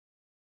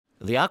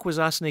The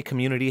Akwesasne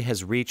community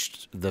has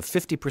reached the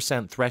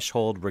 50%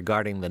 threshold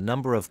regarding the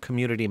number of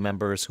community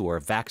members who are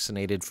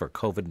vaccinated for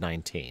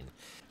COVID-19.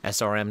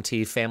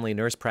 SRMT family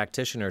nurse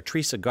practitioner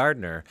Theresa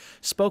Gardner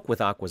spoke with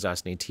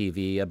Akwesasne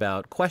TV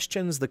about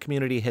questions the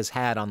community has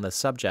had on the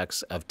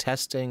subjects of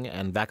testing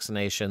and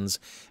vaccinations,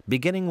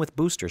 beginning with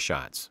booster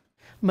shots.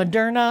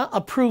 Moderna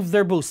approved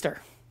their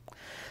booster.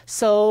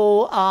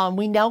 So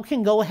we now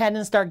can go ahead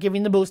and start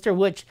giving the booster,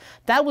 which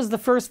that was the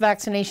first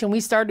vaccination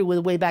we started with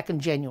way back in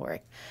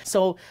January.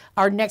 So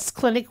our next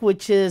clinic,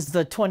 which is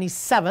the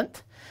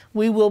 27th,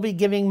 we will be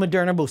giving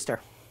Moderna booster.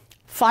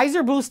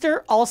 Pfizer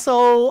booster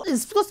also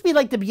is supposed to be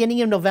like the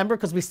beginning of November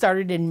because we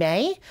started in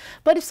May.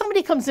 But if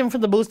somebody comes in for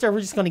the booster,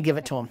 we're just going to give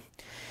it to them.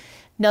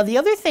 Now, the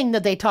other thing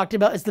that they talked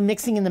about is the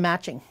mixing and the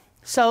matching.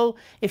 So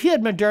if you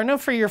had Moderna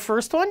for your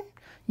first one,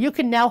 you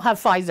can now have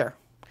Pfizer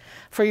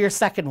for your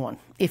second one,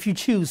 if you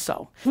choose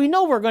so. We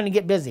know we're going to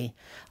get busy.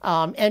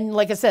 And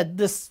like I said,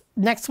 this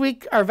next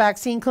week, our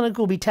vaccine clinic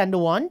will be 10 to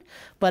 1.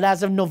 But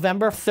as of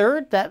November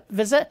 3rd, that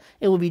visit,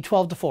 it will be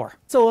 12 to 4.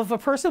 So if a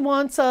person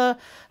wants a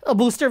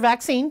booster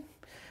vaccine,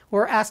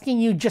 we're asking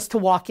you just to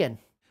walk in.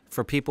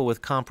 For people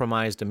with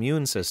compromised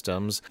immune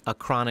systems, a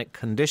chronic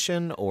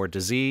condition or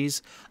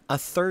disease, a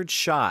third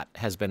shot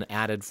has been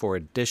added for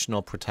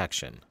additional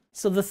protection.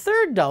 So the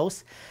third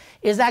dose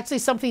is actually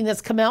something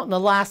that's come out in the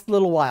last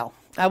little while.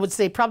 I would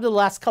say probably the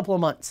last couple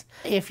of months.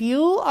 If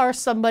you are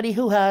somebody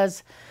who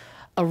has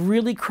a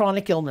really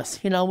chronic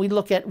illness, we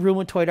look at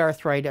rheumatoid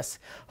arthritis,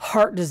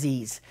 heart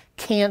disease,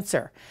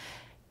 cancer,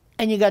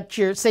 and you got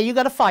say you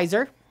got a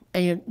Pfizer,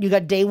 and you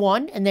got day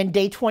 1, and then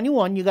day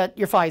 21, you got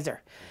your Pfizer.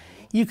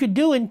 You could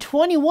do in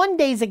 21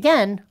 days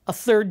again, a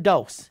third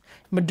dose.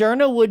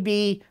 Moderna would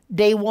be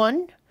day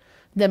 1,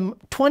 then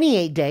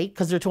 28 day,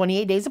 because they're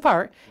 28 days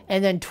apart,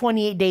 and then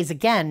 28 days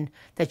again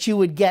that you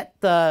would get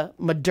the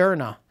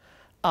Moderna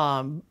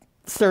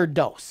third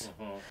dose.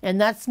 And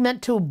that's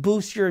meant to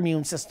boost your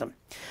immune system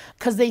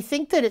because they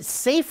think that it's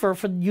safer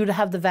for you to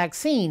have the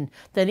vaccine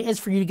than it is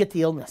for you to get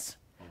the illness,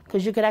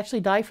 because you could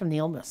actually die from the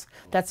illness.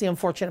 That's the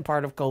unfortunate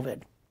part of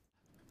COVID.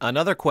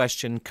 Another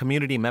question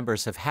community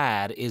members have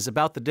had is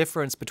about the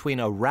difference between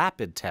a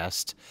rapid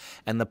test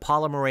and the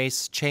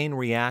polymerase chain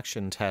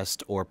reaction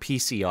test, or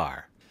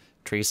PCR.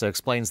 Theresa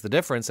explains the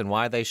difference and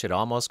why they should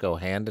almost go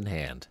hand in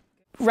hand.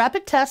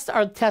 Rapid tests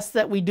are tests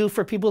that we do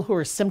for people who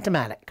are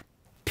symptomatic.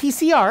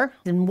 PCR,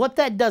 and what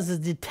that does is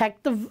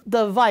detect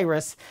the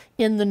virus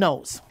in the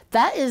nose.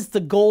 That is the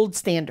gold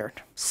standard.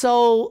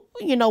 So,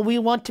 we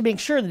want to make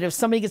sure that if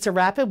somebody gets a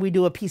rapid, we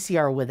do a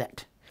PCR with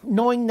it.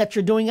 Knowing that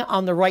you're doing it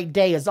on the right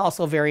day is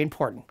also very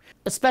important.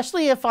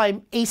 Especially if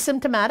I'm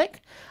asymptomatic,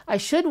 I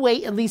should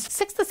wait at least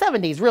 6 to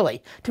 7 days,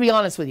 really, to be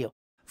honest with you.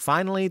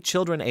 Finally,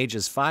 children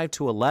ages 5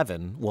 to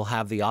 11 will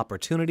have the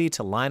opportunity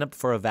to line up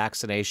for a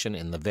vaccination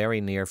in the very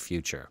near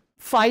future.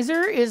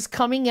 Pfizer is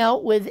coming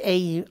out with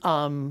a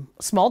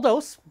small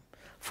dose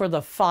for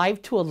the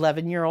 5 to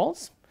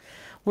 11-year-olds.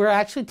 We're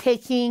actually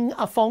taking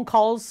phone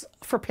calls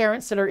for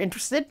parents that are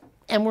interested,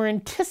 and we're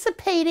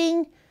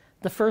anticipating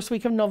the first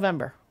week of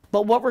November.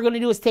 But what we're going to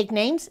do is take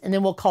names, and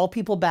then we'll call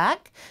people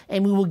back,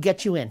 and we will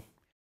get you in.